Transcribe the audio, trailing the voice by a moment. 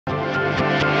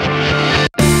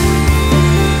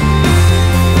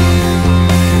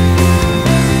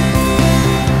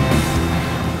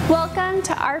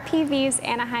DNP's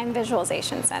Anaheim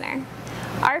Visualization Center.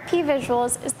 RP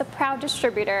Visuals is the proud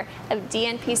distributor of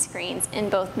DNP screens in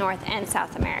both North and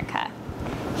South America.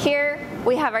 Here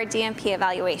we have our DNP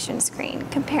evaluation screen,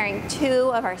 comparing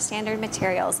two of our standard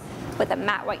materials with a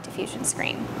matte white diffusion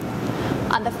screen.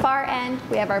 On the far end,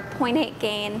 we have our 0.8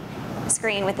 gain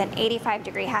screen with an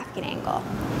 85-degree half gain angle.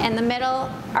 In the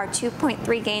middle, our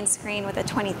 2.3 gain screen with a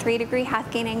 23-degree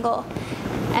half gain angle.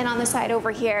 And on the side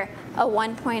over here, a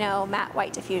 1.0 matte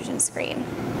white diffusion screen.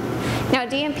 Now,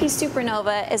 DNP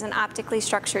Supernova is an optically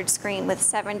structured screen with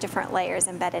 7 different layers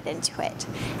embedded into it.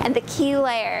 And the key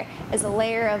layer is a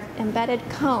layer of embedded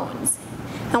cones.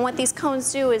 And what these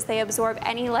cones do is they absorb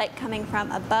any light coming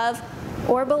from above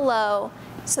or below,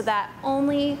 so that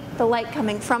only the light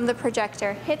coming from the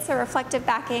projector hits a reflective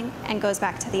backing and goes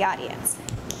back to the audience.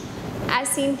 As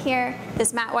seen here,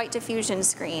 this matte white diffusion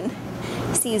screen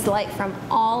sees light from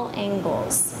all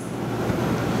angles.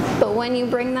 But when you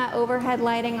bring that overhead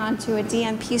lighting onto a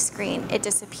DNP screen, it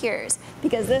disappears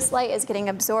because this light is getting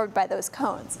absorbed by those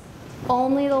cones.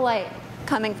 Only the light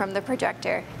coming from the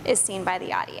projector is seen by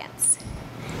the audience.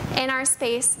 In our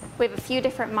space, we have a few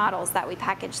different models that we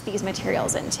package these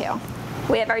materials into.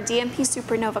 We have our DNP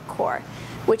Supernova Core,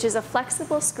 which is a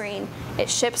flexible screen. It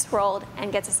ships rolled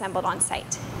and gets assembled on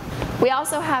site. We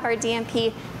also have our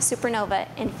DNP Supernova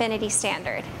Infinity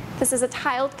Standard. This is a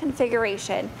tiled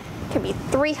configuration, can be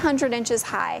 300 inches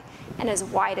high and as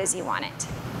wide as you want it.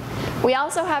 We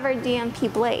also have our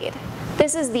DNP Blade.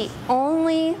 This is the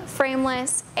only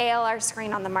frameless ALR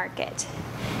screen on the market.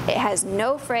 It has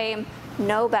no frame,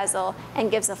 no bezel, and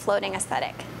gives a floating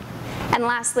aesthetic. And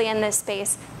lastly, in this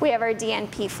space, we have our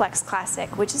DNP Flex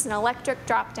Classic, which is an electric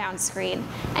drop-down screen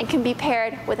and can be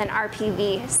paired with an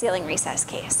RPV ceiling recess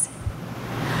case.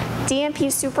 DNP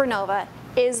Supernova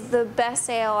is the best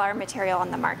ALR material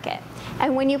on the market.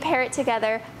 And when you pair it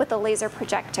together with a laser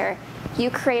projector, you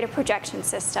create a projection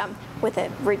system with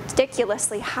a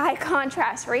ridiculously high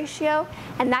contrast ratio,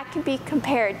 and that can be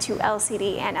compared to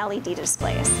LCD and LED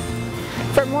displays.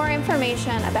 For more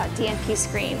information about DNP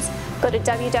screens, go to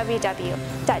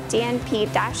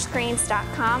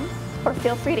www.dnp-screens.com or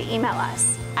feel free to email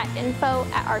us at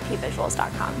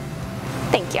info@rpvisuals.com.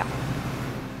 Thank you.